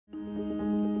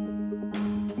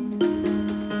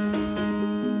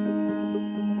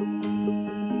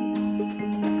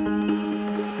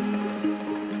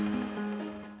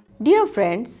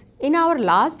friends, in our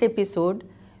last episode,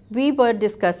 we were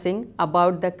discussing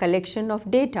about the collection of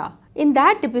data. In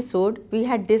that episode, we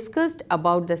had discussed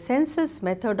about the census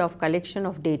method of collection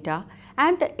of data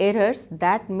and the errors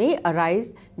that may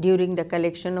arise during the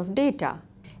collection of data.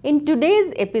 In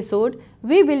today's episode,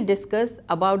 we will discuss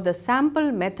about the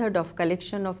sample method of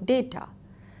collection of data.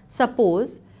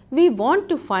 Suppose we want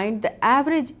to find the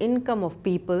average income of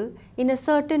people in a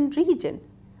certain region.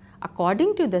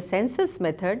 According to the census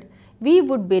method, we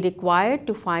would be required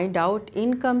to find out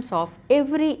incomes of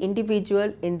every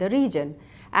individual in the region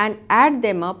and add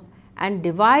them up and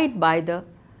divide by the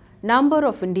number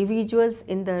of individuals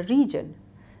in the region.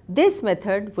 This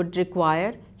method would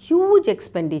require huge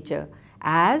expenditure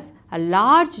as a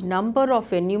large number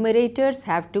of enumerators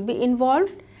have to be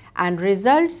involved and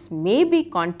results may be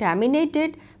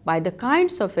contaminated by the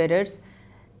kinds of errors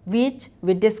which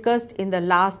we discussed in the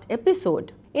last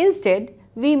episode. Instead,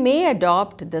 we may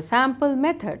adopt the sample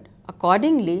method.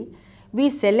 Accordingly, we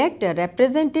select a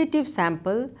representative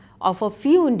sample of a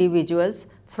few individuals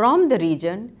from the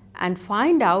region and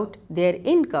find out their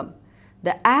income.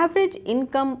 The average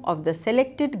income of the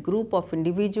selected group of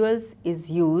individuals is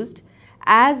used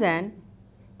as an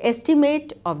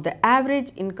estimate of the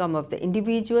average income of the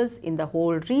individuals in the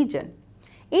whole region.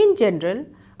 In general,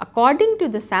 according to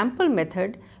the sample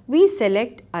method, we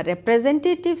select a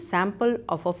representative sample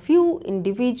of a few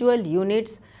individual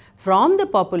units from the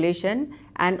population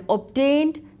and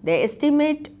obtained the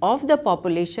estimate of the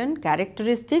population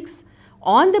characteristics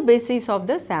on the basis of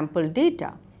the sample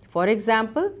data. For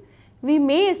example, we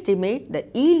may estimate the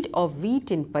yield of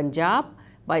wheat in Punjab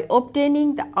by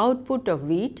obtaining the output of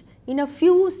wheat in a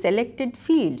few selected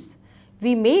fields.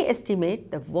 We may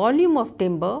estimate the volume of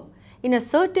timber in a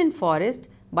certain forest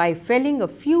by felling a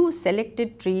few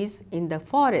selected trees in the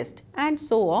forest, and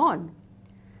so on.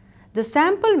 The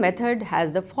sample method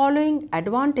has the following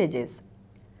advantages.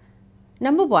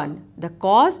 Number 1, the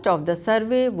cost of the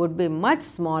survey would be much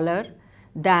smaller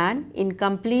than in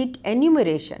complete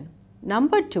enumeration.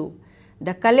 Number 2,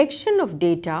 the collection of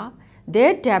data,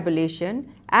 their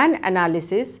tabulation and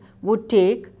analysis would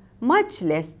take much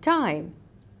less time.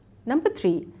 Number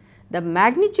 3, the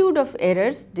magnitude of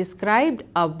errors described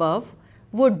above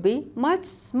would be much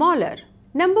smaller.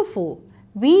 Number 4,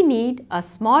 we need a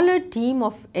smaller team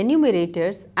of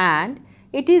enumerators and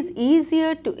it is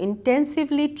easier to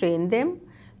intensively train them,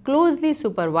 closely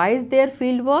supervise their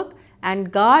fieldwork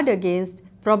and guard against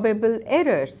probable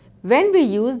errors. When we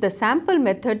use the sample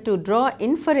method to draw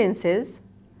inferences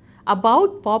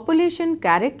about population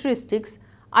characteristics,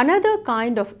 another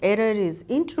kind of error is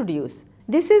introduced.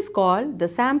 This is called the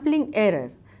sampling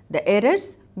error. The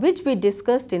errors which we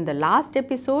discussed in the last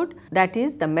episode, that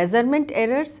is the measurement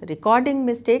errors, recording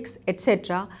mistakes,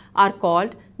 etc., are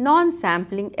called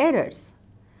non-sampling errors.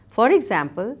 For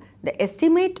example, the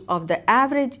estimate of the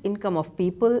average income of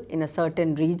people in a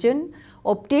certain region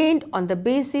obtained on the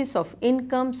basis of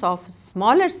incomes of a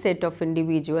smaller set of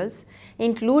individuals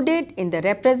included in the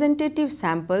representative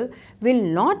sample will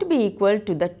not be equal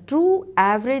to the true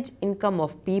average income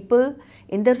of people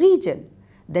in the region.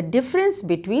 The difference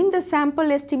between the sample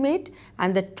estimate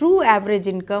and the true average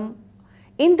income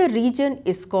in the region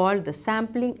is called the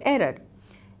sampling error.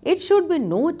 It should be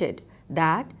noted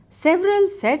that several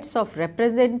sets of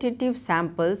representative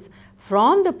samples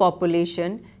from the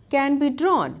population can be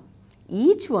drawn.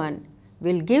 Each one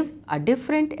will give a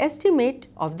different estimate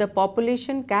of the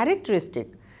population characteristic,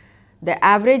 the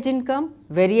average income,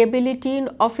 variability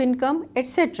of income,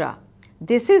 etc.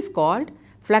 This is called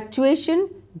fluctuation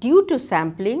due to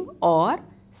sampling or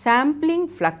sampling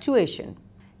fluctuation.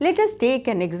 Let us take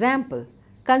an example.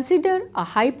 Consider a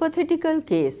hypothetical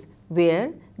case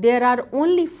where there are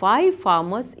only 5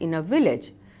 farmers in a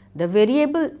village. The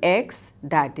variable x,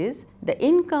 that is the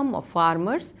income of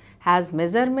farmers, has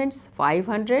measurements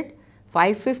 500,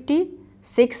 550,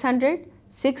 600,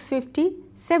 650,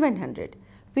 700.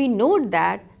 We note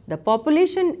that the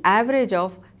population average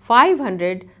of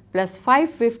 500 plus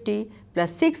 550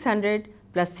 plus 600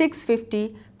 plus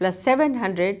 650 plus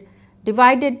 700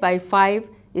 divided by 5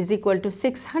 is equal to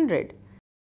 600.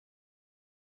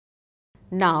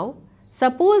 Now,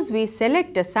 suppose we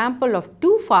select a sample of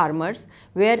 2 farmers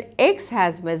where x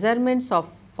has measurements of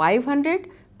 500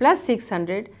 plus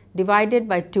 600 divided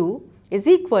by 2 is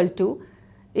equal to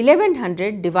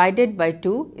 1100 divided by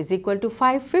 2 is equal to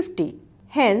 550.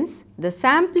 Hence, the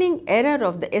sampling error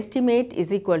of the estimate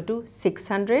is equal to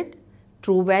 600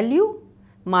 true value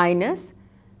minus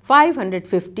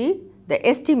 550, the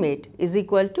estimate is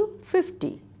equal to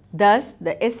 50. Thus,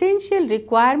 the essential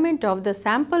requirement of the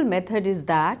sample method is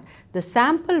that the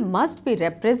sample must be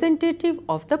representative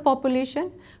of the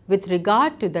population with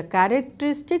regard to the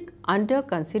characteristic under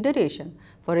consideration.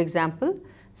 For example,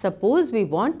 suppose we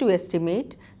want to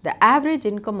estimate the average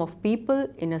income of people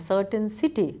in a certain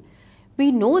city.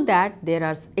 We know that there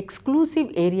are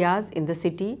exclusive areas in the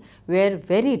city where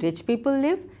very rich people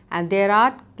live, and there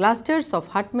are clusters of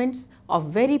hutments of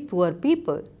very poor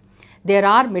people. There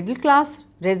are middle class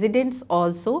residents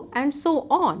also, and so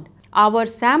on. Our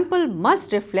sample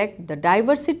must reflect the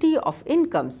diversity of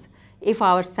incomes. If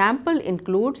our sample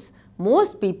includes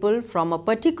most people from a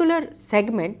particular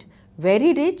segment,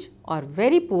 very rich or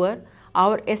very poor,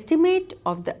 our estimate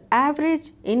of the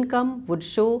average income would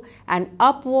show an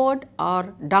upward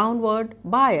or downward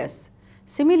bias.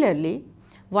 Similarly,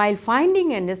 while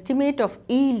finding an estimate of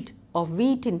yield of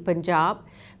wheat in Punjab,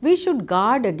 we should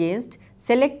guard against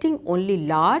selecting only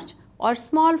large or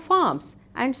small farms,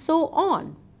 and so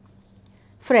on.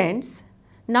 Friends,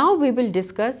 now we will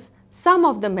discuss some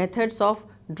of the methods of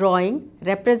drawing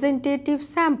representative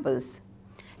samples.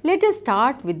 Let us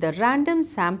start with the random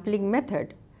sampling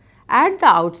method. At the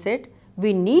outset,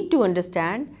 we need to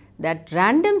understand that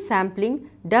random sampling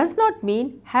does not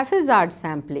mean haphazard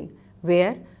sampling,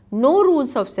 where no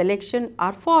rules of selection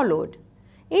are followed.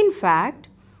 In fact,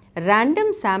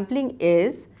 random sampling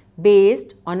is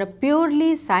based on a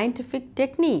purely scientific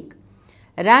technique.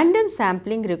 Random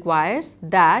sampling requires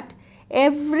that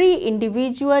every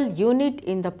individual unit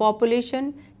in the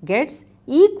population gets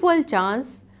equal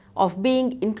chance of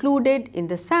being included in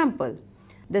the sample.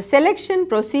 The selection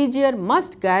procedure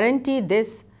must guarantee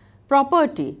this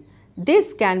property.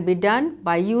 This can be done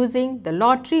by using the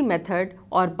lottery method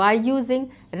or by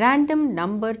using random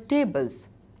number tables.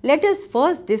 Let us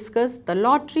first discuss the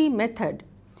lottery method.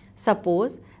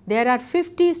 Suppose there are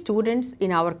 50 students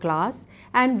in our class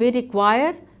and we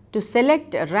require to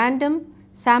select a random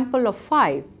sample of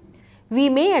 5. We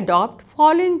may adopt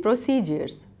following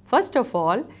procedures. First of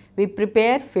all, we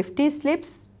prepare 50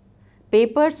 slips,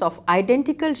 papers of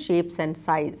identical shapes and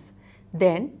size.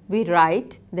 Then we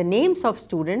write the names of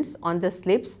students on the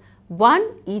slips, one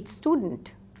each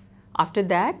student. After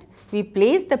that, we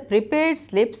place the prepared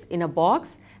slips in a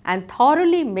box and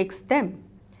thoroughly mix them.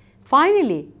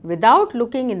 Finally, without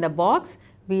looking in the box,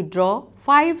 we draw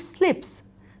 5 slips.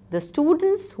 The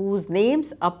students whose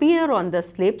names appear on the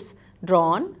slips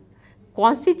drawn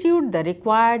constitute the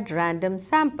required random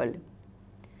sample.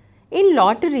 In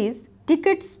lotteries,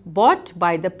 tickets bought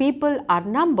by the people are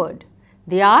numbered.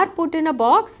 They are put in a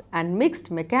box and mixed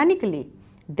mechanically.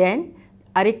 Then,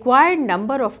 a required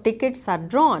number of tickets are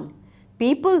drawn.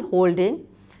 People holding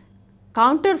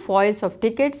counterfoils of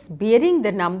tickets bearing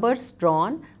the numbers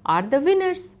drawn are the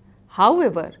winners.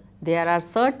 However, there are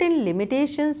certain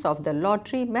limitations of the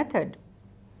lottery method.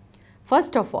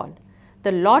 First of all,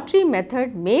 the lottery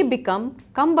method may become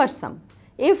cumbersome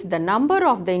if the number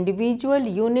of the individual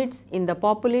units in the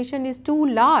population is too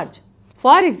large.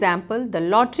 For example, the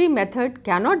lottery method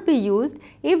cannot be used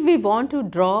if we want to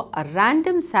draw a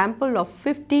random sample of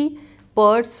 50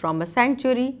 birds from a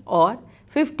sanctuary or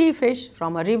 50 fish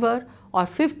from a river or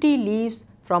 50 leaves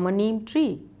from a neem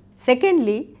tree.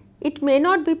 Secondly, it may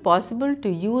not be possible to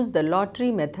use the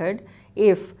lottery method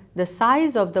if the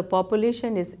size of the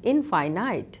population is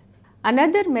infinite.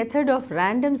 Another method of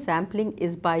random sampling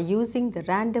is by using the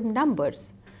random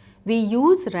numbers. We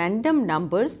use random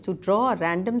numbers to draw a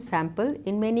random sample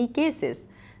in many cases.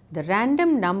 The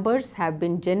random numbers have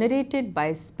been generated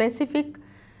by specific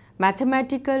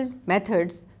mathematical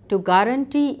methods to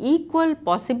guarantee equal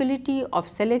possibility of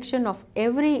selection of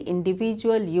every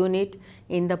individual unit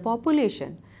in the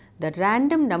population. The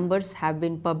random numbers have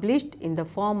been published in the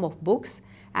form of books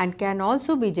and can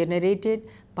also be generated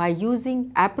by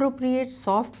using appropriate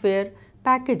software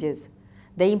packages.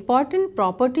 The important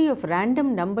property of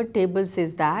random number tables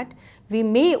is that we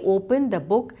may open the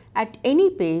book at any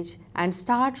page and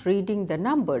start reading the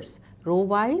numbers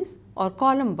row-wise or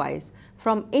column-wise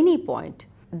from any point.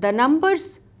 The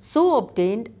numbers so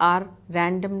obtained are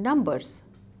random numbers.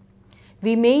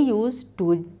 We may use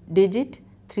 2-digit,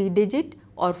 3-digit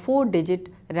or 4-digit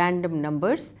random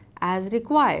numbers as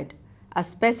required. A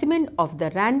specimen of the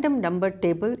random number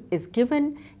table is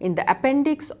given in the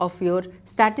appendix of your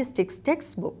statistics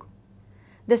textbook.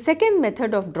 The second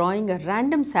method of drawing a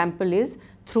random sample is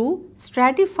through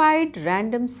stratified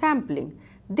random sampling.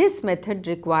 This method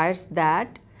requires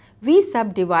that we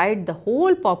subdivide the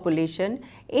whole population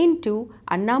into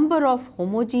a number of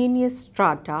homogeneous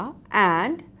strata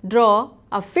and draw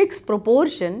a fixed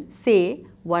proportion, say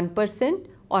 1%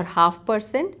 or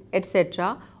 0.5%,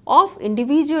 etc., of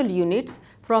individual units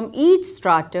from each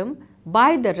stratum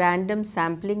by the random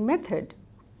sampling method.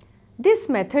 This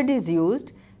method is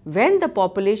used when the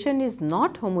population is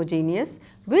not homogeneous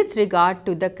with regard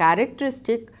to the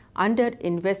characteristic under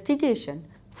investigation.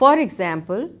 For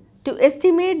example, to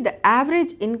estimate the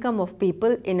average income of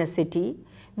people in a city,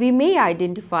 we may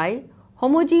identify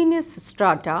homogeneous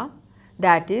strata,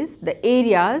 that is, the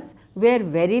areas where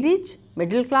very rich,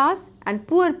 middle class and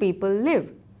poor people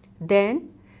live. Then,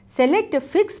 select a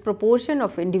fixed proportion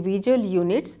of individual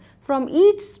units from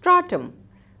each stratum.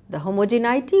 The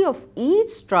homogeneity of each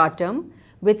stratum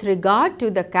with regard to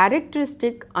the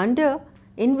characteristic under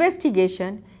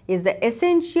investigation is the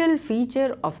essential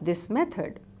feature of this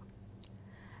method.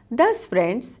 Thus,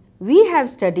 friends, we have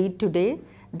studied today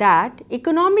that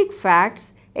economic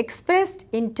facts expressed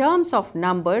in terms of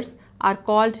numbers are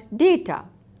called data.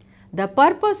 The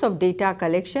purpose of data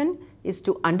collection is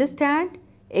to understand,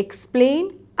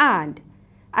 explain and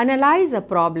analyze a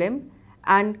problem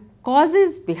and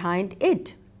causes behind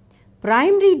it.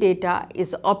 Primary data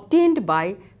is obtained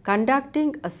by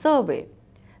conducting a survey.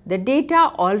 The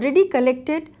data already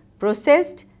collected,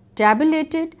 processed,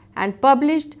 tabulated and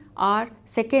published are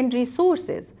secondary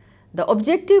sources. The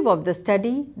objective of the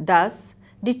study thus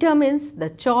determines the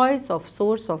choice of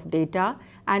source of data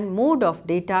and mode of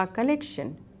data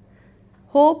collection.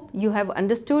 Hope you have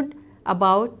understood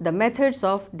about the methods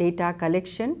of data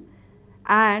collection,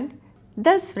 and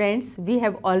thus friends, we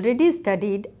have already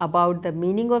studied about the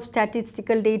meaning of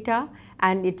statistical data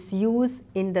and its use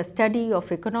in the study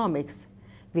of economics.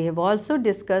 We have also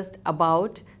discussed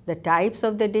about the types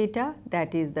of the data,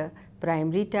 that is the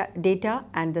primary data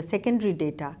and the secondary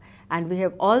data, and we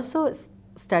have also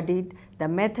studied the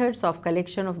methods of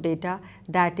collection of data,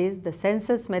 that is the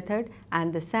census method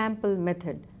and the sample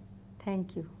method.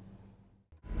 Thank you.